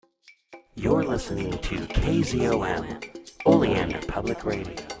You're listening to KZOM, Oleander Public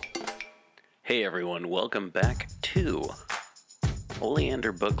Radio. Hey everyone, welcome back to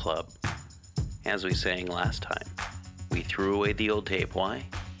Oleander Book Club. As we sang last time, we threw away the old tape. Why?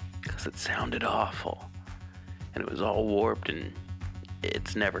 Because it sounded awful. And it was all warped and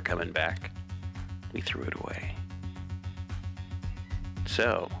it's never coming back. We threw it away.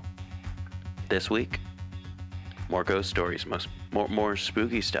 So, this week, more ghost stories, more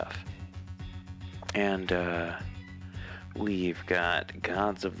spooky stuff. And we've got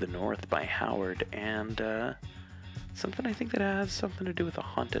Gods of the North by Howard, and something I think that has something to do with a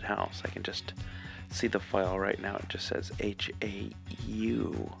haunted house. I can just see the file right now. It just says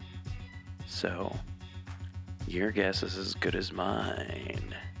HAU. So, your guess is as good as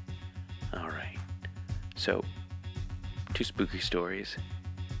mine. Alright. So, 2 spooky stories.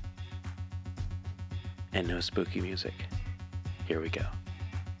 And no spooky music. Here we go.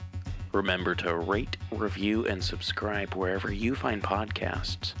 Remember to rate, review, and subscribe wherever you find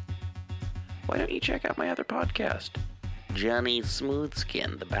podcasts. Why don't you check out my other podcast, Johnny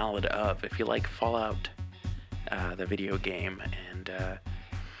Smoothskin, The Ballad of, if you like Fallout, the video game, and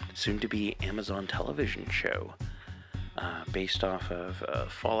soon-to-be Amazon television show, based off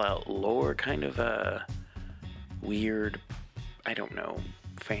of Fallout lore, kind of a weird, I don't know,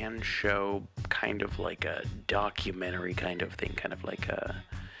 fan show, kind of like a documentary kind of thing, kind of like a...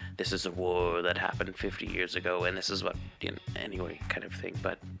 This is a war that happened 50 years ago, and this is what, anyway, kind of thing,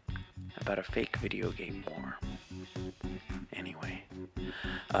 but about a fake video game war. Anyway.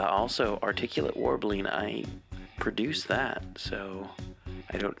 Also, Articulate Warbling, I produce that, so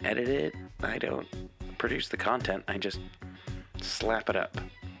I don't edit it, I don't produce the content, I just slap it up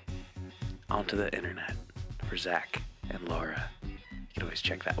onto the internet for Zach and Laura. You can always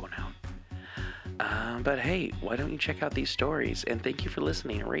check that one out. But hey, why don't you check out these stories? And thank you for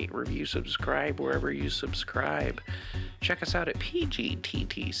listening. Rate, review, subscribe wherever you subscribe. Check us out at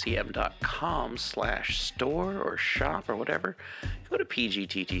pgttcm.com/store or shop or whatever. Go to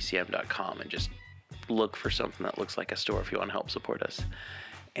pgttcm.com and just look for something that looks like a store if you want to help support us.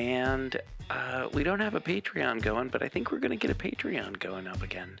 And we don't have a Patreon going, but I think we're going to get a Patreon going up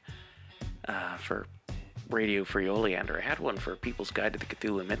again for Radio Free Oleander. I had one for People's Guide to the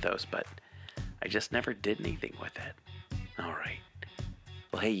Cthulhu Mythos, but I just never did anything with it. Alright.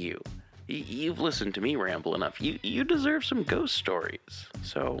 Well, hey you've listened to me ramble enough. You deserve some ghost stories.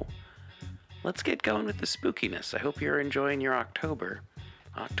 So, let's get going with the spookiness. I hope you're enjoying your October.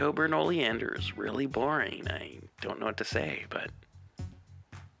 October in Oleander is really boring. I don't know what to say, but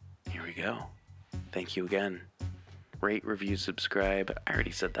here we go. Thank you again. Rate, review, subscribe. I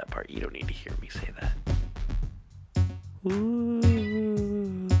already said that part. You don't need to hear me say that. Ooh,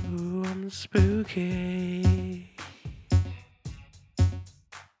 I'm spooky.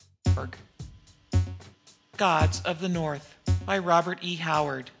 Gods of the North by Robert E.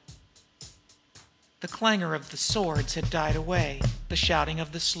 Howard. The clangor of the swords had died away. The shouting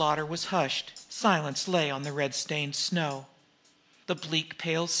of the slaughter was hushed. Silence lay on the red-stained snow. The bleak,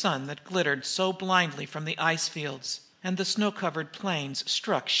 pale sun that glittered so blindly from the ice fields and the snow-covered plains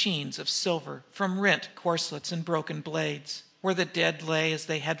struck sheens of silver from rent corselets and broken blades, where the dead lay as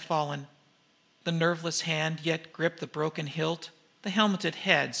they had fallen. The nerveless hand yet gripped the broken hilt, the helmeted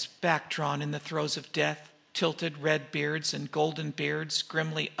heads back-drawn in the throes of death, tilted red beards and golden beards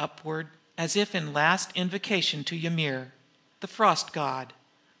grimly upward, as if in last invocation to Ymir, the frost god,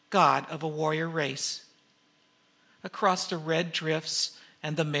 god of a warrior race. Across the red drifts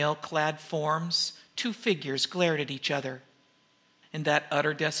and the mail-clad forms, 2 figures glared at each other. In that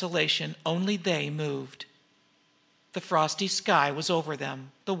utter desolation, only they moved. The frosty sky was over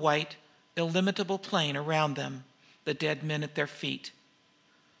them, the white, illimitable plain around them, the dead men at their feet.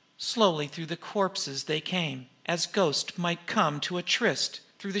 Slowly through the corpses they came, as ghosts might come to a tryst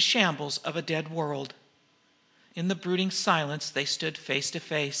through the shambles of a dead world. In the brooding silence they stood face to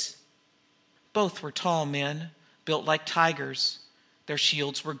face. Both were tall men, built like tigers. Their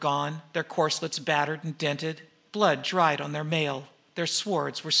shields were gone, their corselets battered and dented, blood dried on their mail, their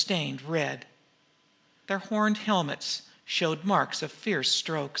swords were stained red. Their horned helmets showed marks of fierce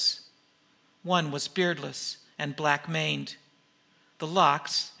strokes. One was beardless and black-maned. The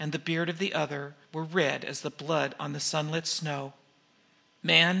locks and the beard of the other were red as the blood on the sunlit snow.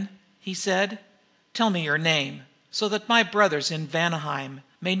 "Man," he said, "tell me your name, so that my brothers in Vanaheim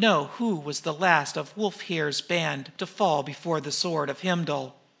may know who was the last of Wulfhere's band to fall before the sword of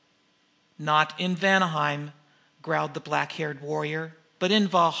Heimdall." "Not in Vanaheim," growled the black-haired warrior, "but in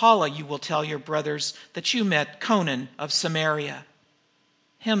Valhalla you will tell your brothers that you met Conan of Samaria."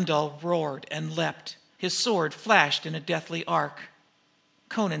 Heimdall roared and leapt. His sword flashed in a deathly arc.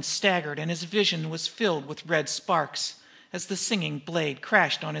 Conan staggered, and his vision was filled with red sparks as the singing blade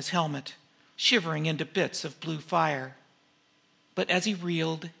crashed on his helmet, shivering into bits of blue fire. But as he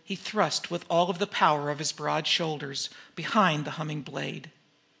reeled, he thrust with all of the power of his broad shoulders behind the humming blade.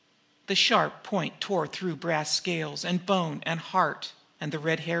 The sharp point tore through brass scales and bone and heart, and the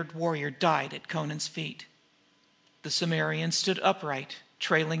red-haired warrior died at Conan's feet. The Cimmerian stood upright,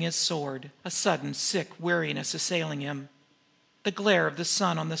 trailing his sword, a sudden sick weariness assailing him. The glare of the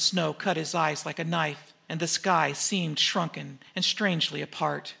sun on the snow cut his eyes like a knife, and the sky seemed shrunken and strangely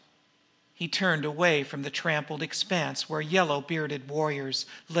apart. He turned away from the trampled expanse where yellow-bearded warriors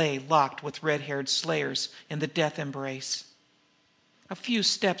lay locked with red-haired slayers in the death embrace. A few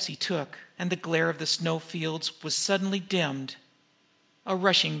steps he took, and the glare of the snowfields was suddenly dimmed. A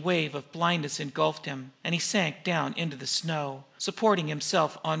rushing wave of blindness engulfed him, and he sank down into the snow, supporting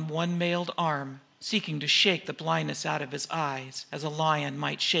himself on one mailed arm, seeking to shake the blindness out of his eyes as a lion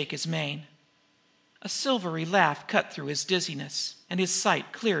might shake his mane. A silvery laugh cut through his dizziness, and his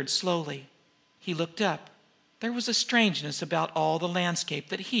sight cleared slowly. He looked up. There was a strangeness about all the landscape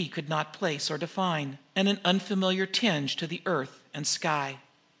that he could not place or define, and an unfamiliar tinge to the earth and sky.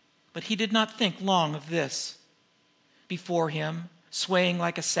 But he did not think long of this. Before him, swaying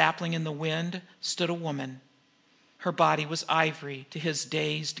like a sapling in the wind, stood a woman. Her body was ivory to his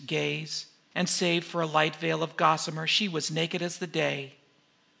dazed gaze, and save for a light veil of gossamer, she was naked as the day.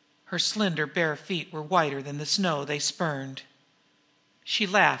 Her slender bare feet were whiter than the snow they spurned. She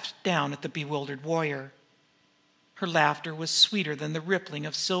laughed down at the bewildered warrior. Her laughter was sweeter than the rippling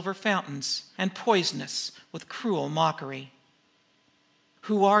of silver fountains, and poisonous with cruel mockery.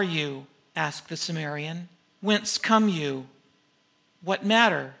 "Who are you?" asked the Cimmerian. "Whence come you?" "What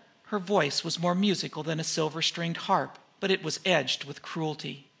matter?" Her voice was more musical than a silver-stringed harp, but it was edged with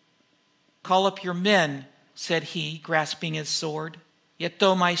cruelty. "Call up your men," said he, grasping his sword. "Yet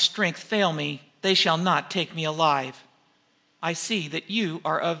though my strength fail me, they shall not take me alive. I see that you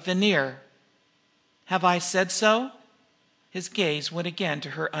are of Vanir." "Have I said so?" His gaze went again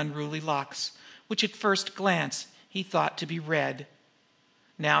to her unruly locks, which at first glance he thought to be red.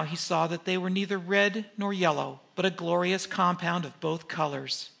 Now he saw that they were neither red nor yellow, but a glorious compound of both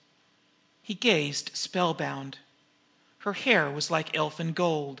colors. He gazed spellbound. Her hair was like elfin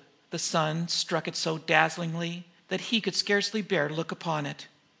gold. The sun struck it so dazzlingly that he could scarcely bear to look upon it.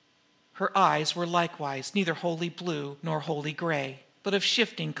 Her eyes were likewise neither wholly blue nor wholly gray, but of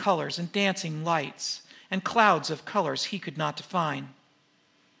shifting colors and dancing lights, and clouds of colors he could not define.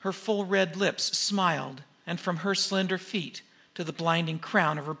 Her full red lips smiled, and from her slender feet to the blinding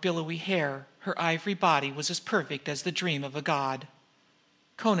crown of her billowy hair, her ivory body was as perfect as the dream of a god.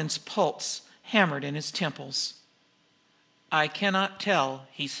 Conan's pulse hammered in his temples. "I cannot tell,"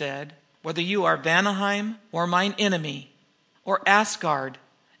 he said, "whether you are Vanaheim or mine enemy, or Asgard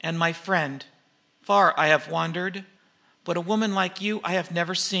and my friend. Far I have wandered, but a woman like you I have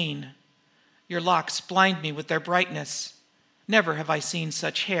never seen. Your locks blind me with their brightness. Never have I seen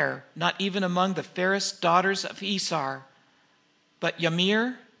such hair, not even among the fairest daughters of Isar. But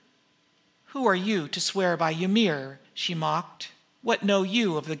Ymir? Who are you to swear by Ymir?" she mocked. "What know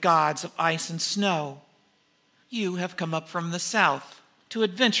you of the gods of ice and snow? You have come up from the south to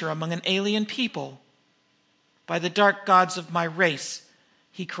adventure among an alien people." "By the dark gods of my race,"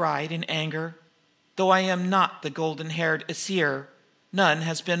 he cried in anger, "though I am not the golden-haired Aesir, none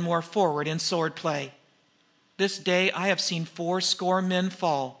has been more forward in sword-play. This day I have seen 80 men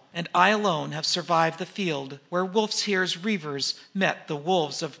fall, and I alone have survived the field where Wulfhere's reavers met the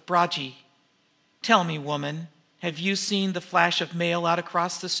wolves of Bragi. Tell me, woman, have you seen the flash of mail out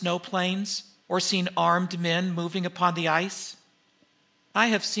across the snow plains, or seen armed men moving upon the ice?" "I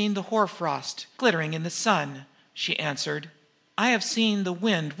have seen the hoarfrost glittering in the sun," she answered. "I have seen the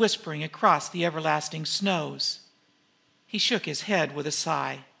wind whispering across the everlasting snows." He shook his head with a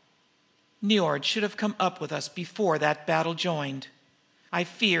sigh. "Niord should have come up with us before that battle joined. I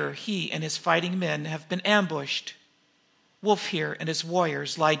fear he and his fighting men have been ambushed. Wulfhere and his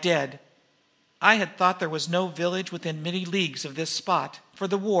warriors lie dead. I had thought there was no village within many leagues of this spot, for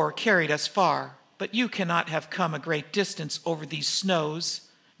the war carried us far, but you cannot have come a great distance over these snows,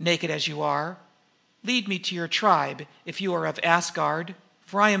 naked as you are. Lead me to your tribe, if you are of Asgard,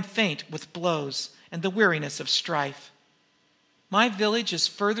 for I am faint with blows and the weariness of strife." "My village is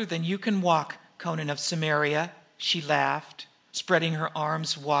further than you can walk, Conan of Cimmeria," she laughed. Spreading her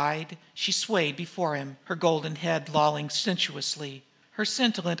arms wide, she swayed before him, her golden head lolling sensuously, her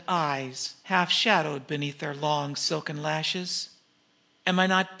scintillant eyes half shadowed beneath their long silken lashes. "Am I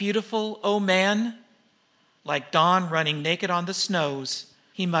not beautiful, O man?" "Like dawn running naked on the snows,"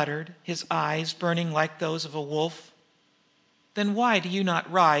 he muttered, his eyes burning like those of a wolf. Then why do you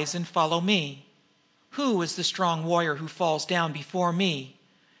not rise and follow me? Who is the strong warrior who falls down before me?"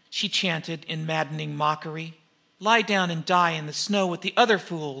 she chanted in maddening mockery. "Lie down and die in the snow with the other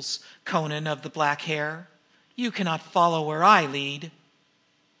fools, Conan of the black hair. You cannot follow where I lead."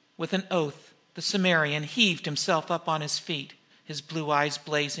 With an oath, the Cimmerian heaved himself up on his feet, his blue eyes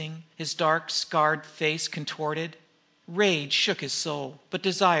blazing, his dark, scarred face contorted. Rage shook his soul, but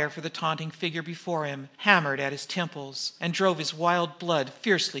desire for the taunting figure before him hammered at his temples and drove his wild blood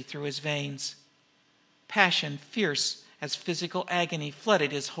fiercely through his veins. Passion fierce as physical agony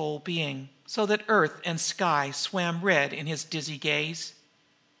flooded his whole being, so that earth and sky swam red in his dizzy gaze.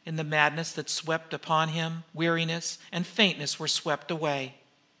 In the madness that swept upon him, weariness and faintness were swept away.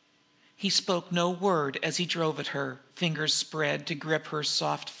 He spoke no word as he drove at her, fingers spread to grip her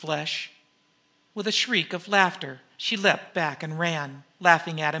soft flesh. With a shriek of laughter, she leapt back and ran,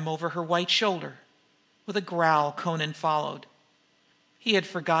 laughing at him over her white shoulder. With a growl, Conan followed. He had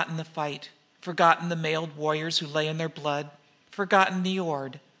forgotten the fight, forgotten the mailed warriors who lay in their blood, forgotten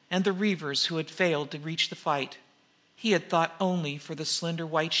Niord and the reavers who had failed to reach the fight. He had thought only for the slender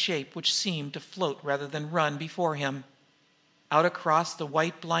white shape which seemed to float rather than run before him. Out across the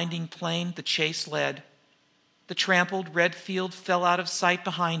white blinding plain the chase led. The trampled red field fell out of sight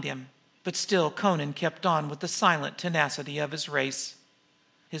behind him, but still Conan kept on with the silent tenacity of his race.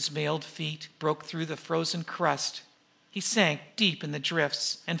 His mailed feet broke through the frozen crust. He sank deep in the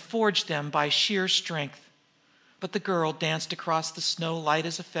drifts and forged them by sheer strength. But the girl danced across the snow light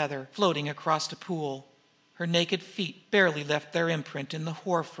as a feather floating across a pool. Her naked feet barely left their imprint in the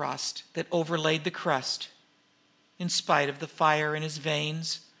hoarfrost that overlaid the crust. In spite of the fire in his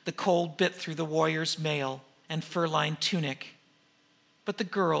veins, the cold bit through the warrior's mail and fur-lined tunic. But the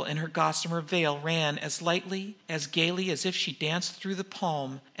girl in her gossamer veil ran as lightly, as gaily as if she danced through the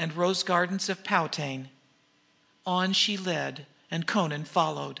palm and rose gardens of Powtain. On she led, and Conan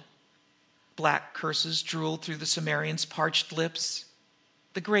followed. Black curses drooled through the Cimmerian's parched lips.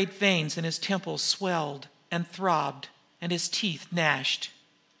 The great veins in his temples swelled and throbbed, and his teeth gnashed.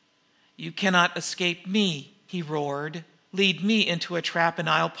 "You cannot escape me," he roared. "Lead me into a trap and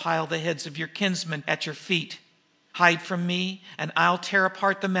I'll pile the heads of your kinsmen at your feet. Hide from me and I'll tear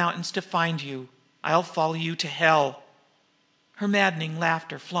apart the mountains to find you. I'll follow you to hell." Her maddening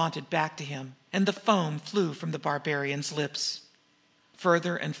laughter flaunted back to him, and the foam flew from the barbarian's lips.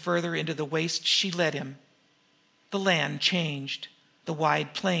 Further and further into the waste she led him. The land changed. The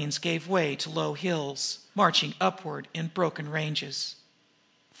wide plains gave way to low hills, marching upward in broken ranges.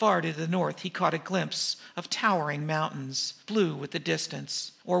 Far to the north he caught a glimpse of towering mountains, blue with the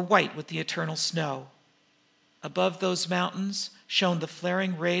distance, or white with the eternal snow. Above those mountains shone the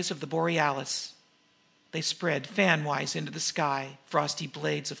flaring rays of the borealis. They spread fan-wise into the sky, frosty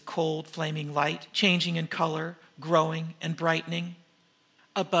blades of cold, flaming light, changing in color, growing and brightening.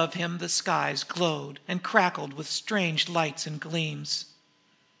 Above him the skies glowed and crackled with strange lights and gleams.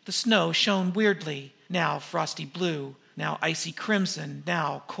 The snow shone weirdly, now frosty blue, now icy crimson,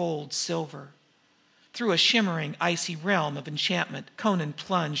 now cold silver. Through a shimmering, icy realm of enchantment, Conan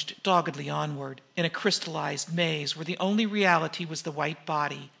plunged doggedly onward, in a crystallized maze where the only reality was the white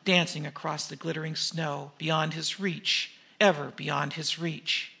body, dancing across the glittering snow, beyond his reach, ever beyond his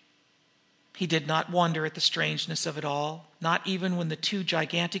reach. He did not wonder at the strangeness of it all, not even when the two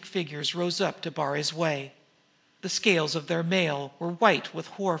gigantic figures rose up to bar his way. The scales of their mail were white with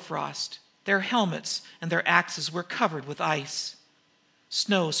hoarfrost. Their helmets and their axes were covered with ice.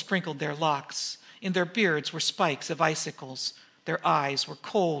 Snow sprinkled their locks. In their beards were spikes of icicles. Their eyes were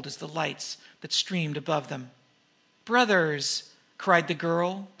cold as the lights that streamed above them. "Brothers!" cried the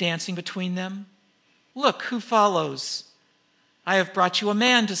girl, dancing between them. "Look who follows! I have brought you a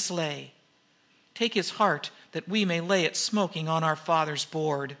man to slay. Take his heart that we may lay it smoking on our father's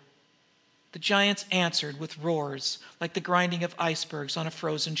board." The giants answered with roars like the grinding of icebergs on a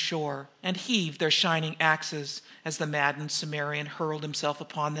frozen shore, and heaved their shining axes as the maddened Cimmerian hurled himself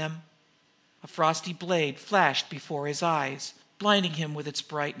upon them. A frosty blade flashed before his eyes, blinding him with its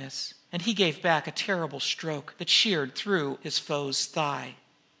brightness, and he gave back a terrible stroke that sheared through his foe's thigh.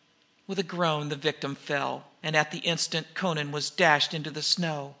 With a groan the victim fell, and at the instant Conan was dashed into the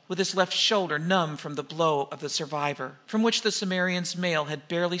snow, with his left shoulder numb from the blow of the survivor, from which the Cimmerian's mail had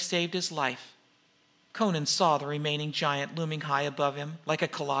barely saved his life. Conan saw the remaining giant looming high above him, like a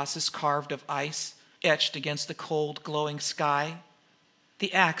colossus carved of ice, etched against the cold, glowing sky.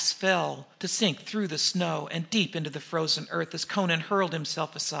 The axe fell, to sink through the snow and deep into the frozen earth as Conan hurled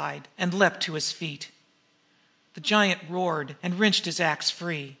himself aside and leapt to his feet. The giant roared and wrenched his axe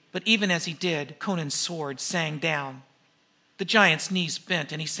free, but even as he did, Conan's sword sang down. The giant's knees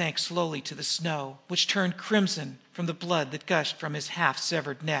bent and he sank slowly to the snow, which turned crimson from the blood that gushed from his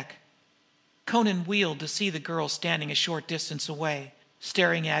half-severed neck. Conan wheeled to see the girl standing a short distance away,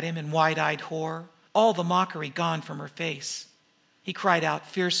 staring at him in wide-eyed horror, all the mockery gone from her face. He cried out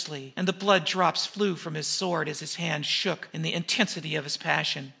fiercely, and the blood drops flew from his sword as his hand shook in the intensity of his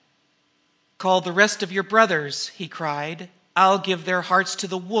passion. "Call the rest of your brothers," he cried. "I'll give their hearts to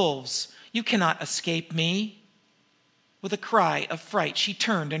the wolves. You cannot escape me." With a cry of fright she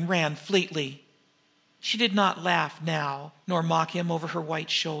turned and ran fleetly. She did not laugh now, nor mock him over her white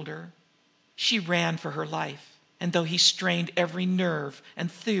shoulder. She ran for her life, and though he strained every nerve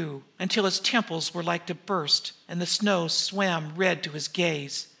and thew until his temples were like to burst and the snow swam red to his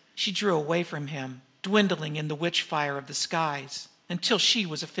gaze, she drew away from him, dwindling in the witch fire of the skies, until she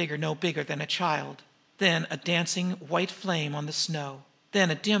was a figure no bigger than a child, then a dancing white flame on the snow, then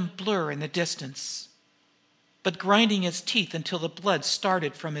a dim blur in the distance. But grinding his teeth until the blood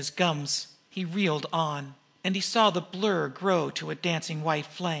started from his gums, he reeled on, and he saw the blur grow to a dancing white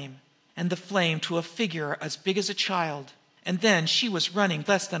flame, and the flame to a figure as big as a child, and then she was running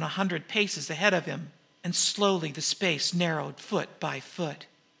less than 100 paces ahead of him, and slowly the space narrowed foot by foot.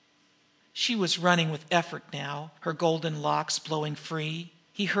 She was running with effort now, her golden locks blowing free.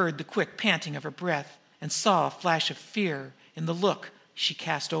 He heard the quick panting of her breath, and saw a flash of fear in the look she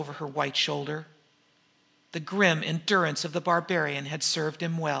cast over her white shoulder. The grim endurance of the barbarian had served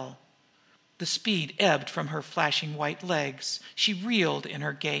him well. The speed ebbed from her flashing white legs. She reeled in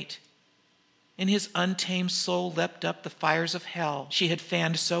her gait. In his untamed soul leapt up the fires of hell she had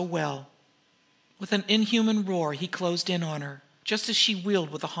fanned so well. With an inhuman roar he closed in on her, just as she wheeled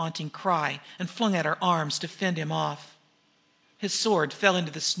with a haunting cry and flung out her arms to fend him off. His sword fell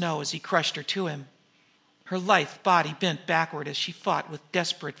into the snow as he crushed her to him. Her lithe body bent backward as she fought with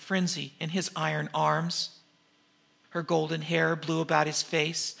desperate frenzy in his iron arms. Her golden hair blew about his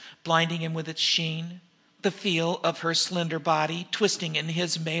face, blinding him with its sheen. The feel of her slender body twisting in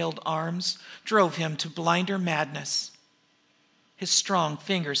his mailed arms drove him to blinder madness. His strong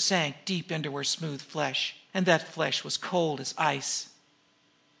fingers sank deep into her smooth flesh, and that flesh was cold as ice.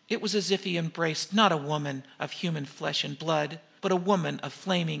 It was as if he embraced not a woman of human flesh and blood, but a woman of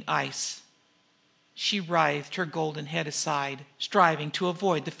flaming ice. She writhed her golden head aside, striving to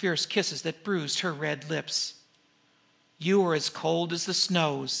avoid the fierce kisses that bruised her red lips. "You are as cold as the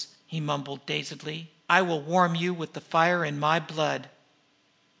snows," he mumbled dazedly. "I will warm you with the fire in my blood."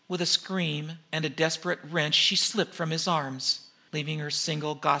 With a scream and a desperate wrench she slipped from his arms, leaving her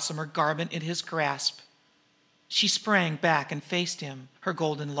single gossamer garment in his grasp. She sprang back and faced him, her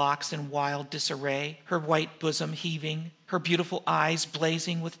golden locks in wild disarray, her white bosom heaving, her beautiful eyes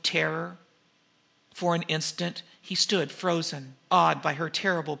blazing with terror. For an instant he stood frozen, awed by her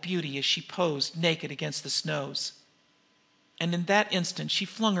terrible beauty as she posed naked against the snows. And in that instant she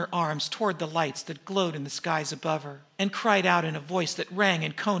flung her arms toward the lights that glowed in the skies above her, and cried out in a voice that rang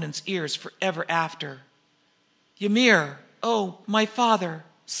in Conan's ears forever after. "Ymir! Oh, my father!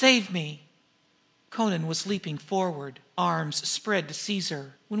 Save me!" Conan was leaping forward, arms spread to seize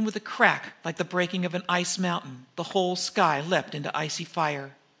her, when with a crack like the breaking of an ice mountain, the whole sky leapt into icy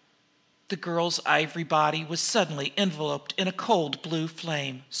fire. The girl's ivory body was suddenly enveloped in a cold blue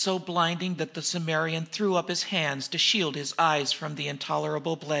flame, so blinding that the Cimmerian threw up his hands to shield his eyes from the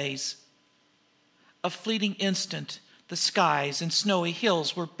intolerable blaze. A fleeting instant, the skies and snowy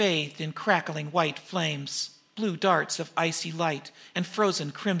hills were bathed in crackling white flames, blue darts of icy light and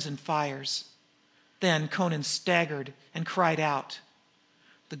frozen crimson fires. Then Conan staggered and cried out.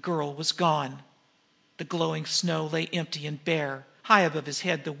 The girl was gone. The glowing snow lay empty and bare. High above his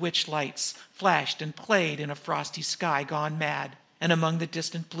head the witch lights flashed and played in a frosty sky gone mad, and among the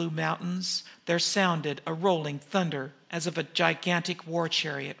distant blue mountains there sounded a rolling thunder as of a gigantic war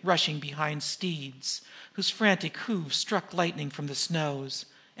chariot rushing behind steeds, whose frantic hoofs struck lightning from the snows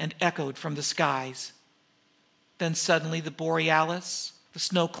and echoed from the skies. Then suddenly the borealis, the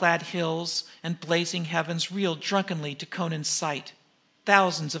snow-clad hills, and blazing heavens reeled drunkenly to Conan's sight.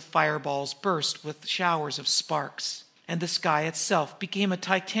 Thousands of fireballs burst with showers of sparks, and the sky itself became a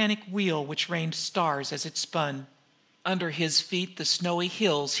titanic wheel which rained stars as it spun. Under his feet the snowy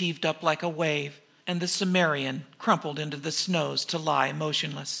hills heaved up like a wave, and the Cimmerian crumpled into the snows to lie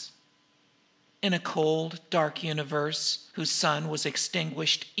motionless. In a cold, dark universe, whose sun was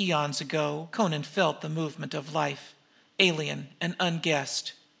extinguished eons ago, Conan felt the movement of life, alien and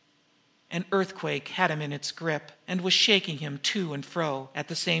unguessed. An earthquake had him in its grip, and was shaking him to and fro, at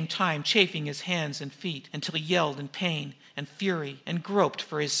the same time chafing his hands and feet until he yelled in pain and fury and groped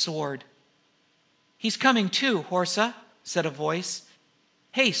for his sword. "He's coming to, Horsa," said a voice.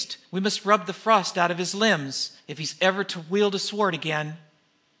 Haste! We must rub the frost out of his limbs, if he's ever to wield a sword again."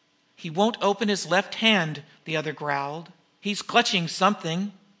 "He won't open his left hand," the other growled. "He's clutching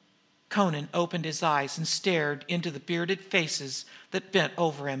something." Conan opened his eyes and stared into the bearded faces that bent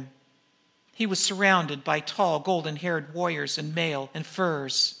over him. He was surrounded by tall, golden-haired warriors in mail and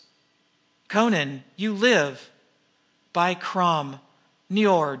furs. "Conan, you live!" "By Crom,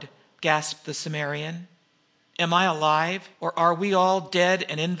 Niord," gasped the Cimmerian. "Am I alive, or are we all dead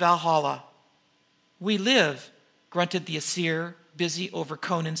and in Valhalla?" "We live," grunted the Aesir, busy over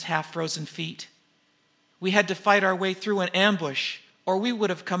Conan's half-frozen feet. "We had to fight our way through an ambush, or we would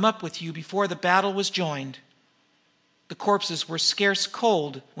have come up with you before the battle was joined. The corpses were scarce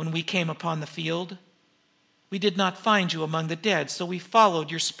cold when we came upon the field. We did not find you among the dead, so we followed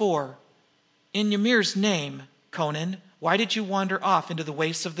your spoor. In Ymir's name, Conan, why did you wander off into the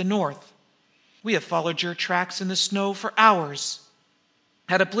wastes of the north? We have followed your tracks in the snow for hours.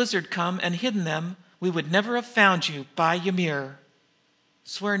 Had a blizzard come and hidden them, we would never have found you, by Ymir."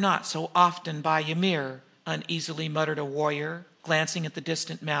 "Swear not so often by Ymir," uneasily muttered a warrior, glancing at the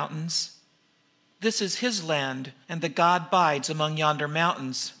distant mountains. "This is his land, and the god bides among yonder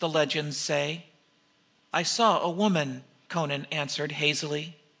mountains, the legends say." "I saw a woman," Conan answered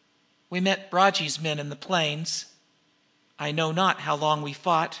hazily. "We met Bragi's men in the plains. I know not how long we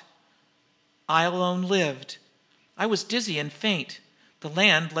fought. I alone lived. I was dizzy and faint. The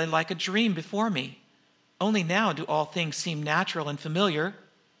land lay like a dream before me. Only now do all things seem natural and familiar.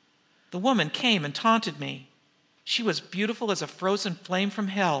 The woman came and taunted me. She was beautiful as a frozen flame from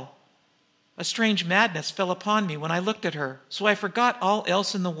hell. A strange madness fell upon me when I looked at her, so I forgot all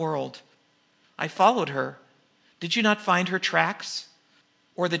else in the world. I followed her. Did you not find her tracks?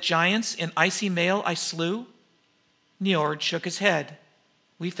 Or the giants in icy mail I slew?" Niord shook his head.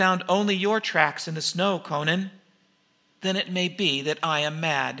 "We found only your tracks in the snow, Conan." "Then it may be that I am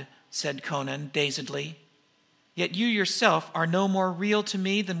mad," said Conan dazedly. "Yet you yourself are no more real to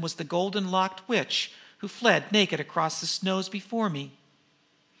me than was the golden-locked witch who fled naked across the snows before me.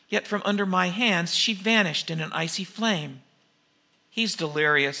 Yet from under my hands she vanished in an icy flame." "He's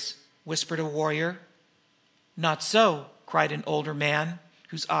delirious," whispered a warrior. "Not so," cried an older man,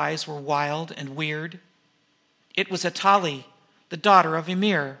 whose eyes were wild and weird. "It was Atali, the daughter of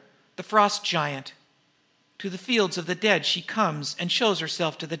Ymir, the frost giant. To the fields of the dead she comes and shows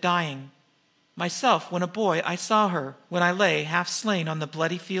herself to the dying. Myself, when a boy, I saw her when I lay half slain on the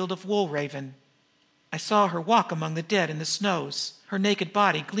bloody field of Woolraven. I saw her walk among the dead in the snows, her naked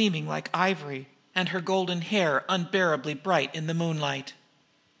body gleaming like ivory, and her golden hair unbearably bright in the moonlight.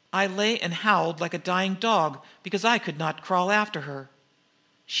 I lay and howled like a dying dog because I could not crawl after her.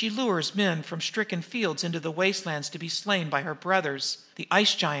 She lures men from stricken fields into the wastelands to be slain by her brothers, the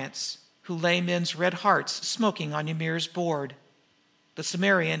ice giants, who lay men's red hearts smoking on Ymir's board. The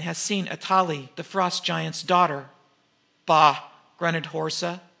Cimmerian has seen Atali, the frost giant's daughter." "Bah!" grunted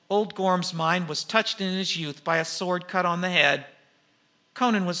Horsa. "Old Gorm's mind was touched in his youth by a sword cut on the head.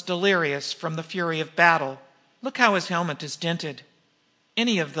 Conan was delirious from the fury of battle. Look how his helmet is dinted.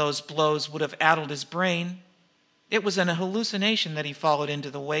 Any of those blows would have addled his brain. It was an hallucination that he followed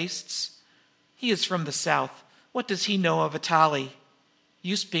into the wastes. He is from the south. What does he know of Atali?"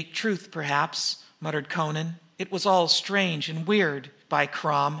 "You speak truth, perhaps," muttered Conan. "It was all strange and weird, by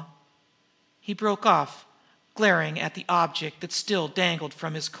Crom." He broke off, glaring at the object that still dangled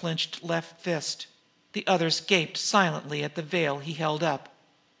from his clenched left fist. The others gaped silently at the veil he held up,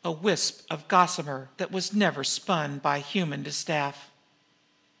 a wisp of gossamer that was never spun by human distaff.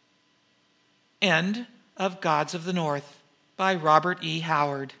 End of Gods of the North by Robert E.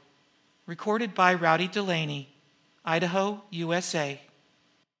 Howard. Recorded by Rowdy Delaney, Idaho, USA.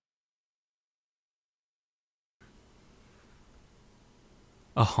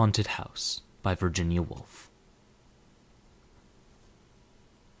 A Haunted House by Virginia Woolf.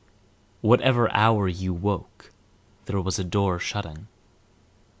 Whatever hour you woke, there was a door shutting.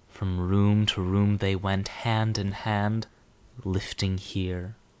 From room to room they went hand in hand, lifting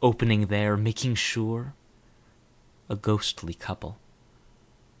here, opening there, making sure. A ghostly couple.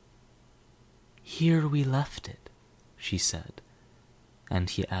 "Here we left it," she said, and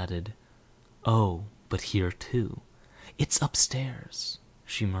he added, "Oh, but here too. It's upstairs,"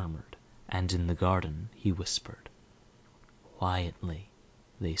 she murmured, and in the garden, he whispered. "Quietly,"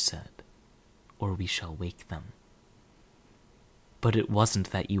 they said, "or we shall wake them." "But it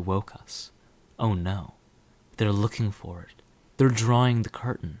wasn't that you woke us. Oh no. They're looking for it. They're drawing the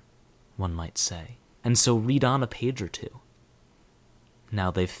curtain," one might say, "and so read on a page or two."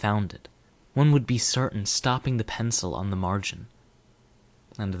 Now they've found it, one would be certain, stopping the pencil on the margin.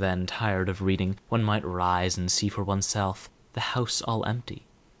 And then, tired of reading, one might rise and see for oneself. The house all empty,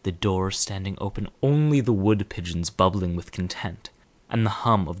 the door standing open, only the wood pigeons bubbling with content, and the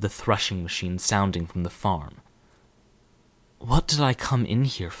hum of the threshing machine sounding from the farm. What did I come in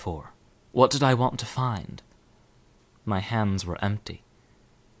here for? What did I want to find? My hands were empty.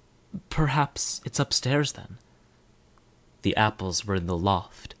 Perhaps it's upstairs, then. The apples were in the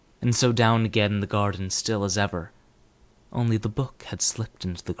loft, and so down again in the garden still as ever, only the book had slipped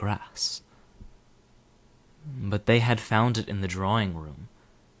into the grass. But they had found it in the drawing-room.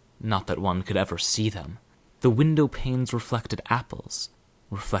 Not that one could ever see them. The window panes reflected apples,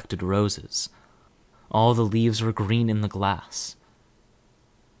 reflected roses. All the leaves were green in the glass.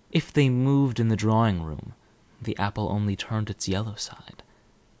 If they moved in the drawing-room, the apple only turned its yellow side.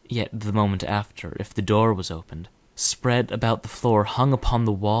 Yet the moment after, if the door was opened, spread about the floor, hung upon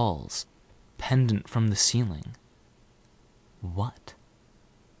the walls, pendant from the ceiling. What?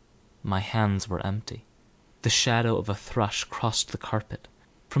 My hands were empty. The shadow of a thrush crossed the carpet.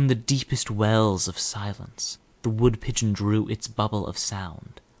 From the deepest wells of silence, the wood-pigeon drew its bubble of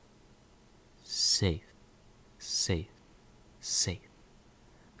sound. Safe, safe, safe.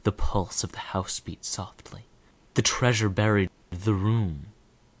 The pulse of the house beat softly. The treasure buried, the room.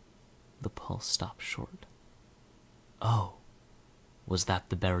 The pulse stopped short. Oh, was that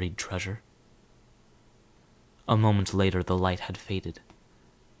the buried treasure? A moment later the light had faded.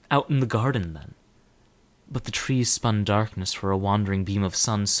 Out in the garden, then. But the trees spun darkness for a wandering beam of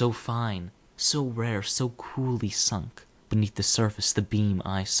sun, so fine, so rare, so coolly sunk beneath the surface the beam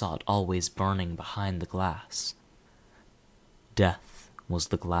I sought, always burning behind the glass. Death was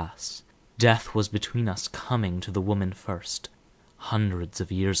the glass. Death was between us, coming to the woman first, hundreds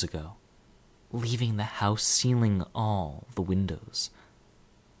of years ago, leaving the house, sealing all the windows.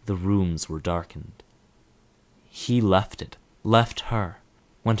 The rooms were darkened. He left it, left her,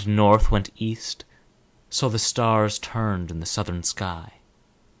 went north, went east, saw the stars turned in the southern sky,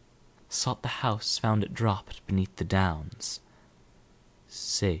 sought the house, found it dropped beneath the downs.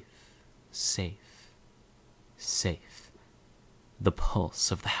 Safe, safe, safe. The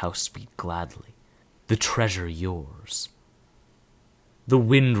pulse of the house beat gladly. The treasure yours. The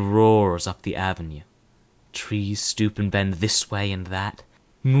wind roars up the avenue. Trees stoop and bend this way and that.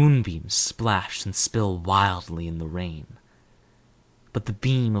 Moonbeams splash and spill wildly in the rain. But the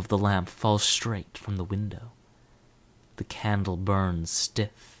beam of the lamp falls straight from the window. The candle burns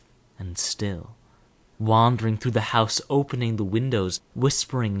stiff and still, wandering through the house, opening the windows,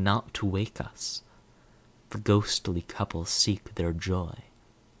 whispering not to wake us. The ghostly couple seek their joy.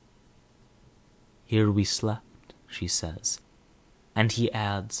 Here we slept, she says, and he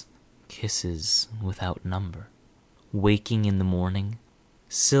adds, kisses without number. Waking in the morning,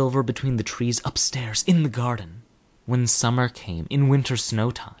 silver between the trees, upstairs in the garden. When summer came, in winter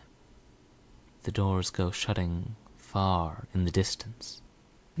snow time, the doors go shutting far in the distance,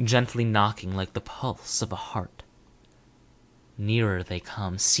 gently knocking like the pulse of a heart. Nearer they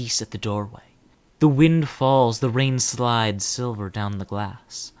come, cease at the doorway. The wind falls, the rain slides silver down the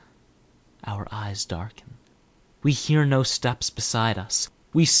glass. Our eyes darken. We hear no steps beside us.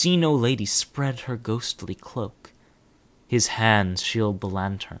 We see no lady spread her ghostly cloak. His hands shield the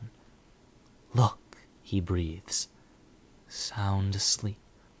lantern. Look, he breathes. Sound asleep,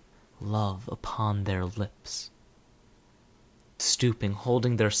 love upon their lips. Stooping,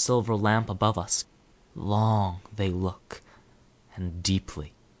 holding their silver lamp above us, long they look, and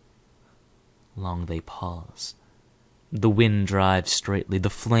deeply. Long they pause. The wind drives straightly, the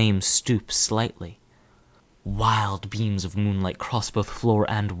flame stoops slightly. Wild beams of moonlight cross both floor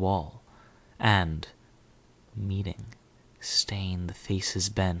and wall, and, meeting, stain the faces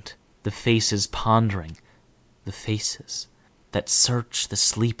bent, the faces pondering, the faces that search the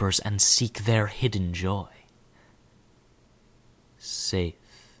sleepers and seek their hidden joy. Safe,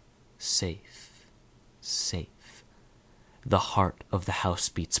 safe, safe. The heart of the house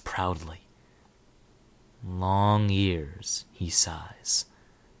beats proudly. Long years, he sighs.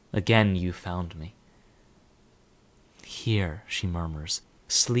 Again you found me. Here, she murmurs,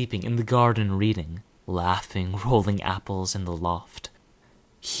 sleeping in the garden reading, laughing, rolling apples in the loft.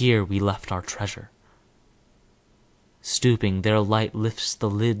 Here we left our treasure. Stooping, their light lifts the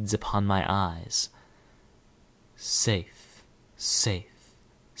lids upon my eyes. Safe, safe,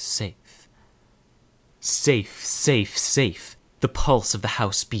 safe. Safe, safe, safe. The pulse of the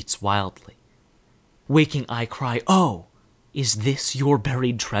house beats wildly. Waking, I cry, oh, is this your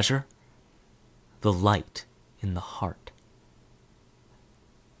buried treasure? The light in the heart.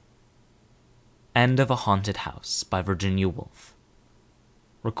 End of A Haunted House by Virginia Woolf.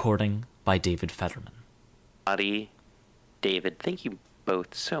 Recording by David Fetterman. David, thank you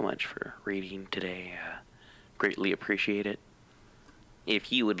both so much for reading today. Greatly appreciate it.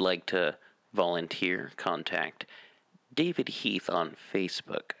 If you would like to volunteer, contact David Heath on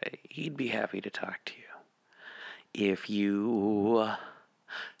Facebook. He'd be happy to talk to you. If you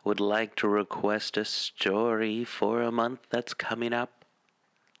would like to request a story for a month that's coming up,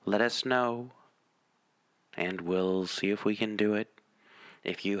 let us know, and we'll see if we can do it.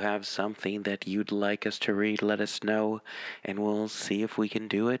 If you have something that you'd like us to read, let us know, and we'll see if we can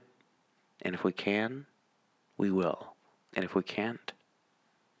do it. And if we can, we will. And if we can't,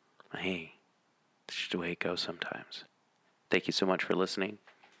 hey, it's just the way it goes sometimes. Thank you so much for listening.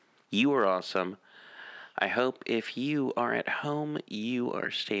 You are awesome. I hope if you are at home, you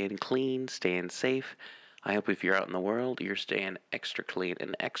are staying clean, staying safe. I hope if you're out in the world, you're staying extra clean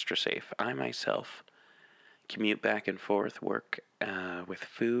and extra safe. I myself commute back and forth, work with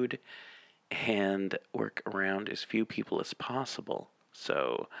food, and work around as few people as possible.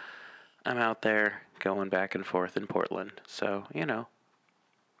 So I'm out there going back and forth in Portland. So,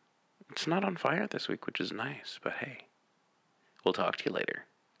 it's not on fire this week, which is nice. But hey, we'll talk to you later.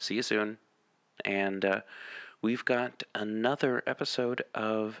 See you soon. And we've got another episode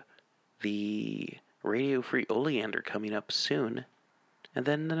of the Radio Free Oleander coming up soon. And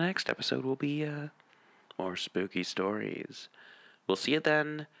then the next episode will be more spooky stories. We'll see you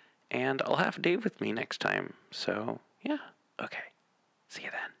then. And I'll have Dave with me next time. So, yeah. Okay. See you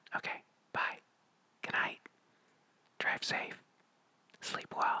then. Okay. Bye. Good night. Drive safe.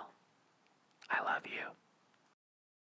 Sleep well. I love you.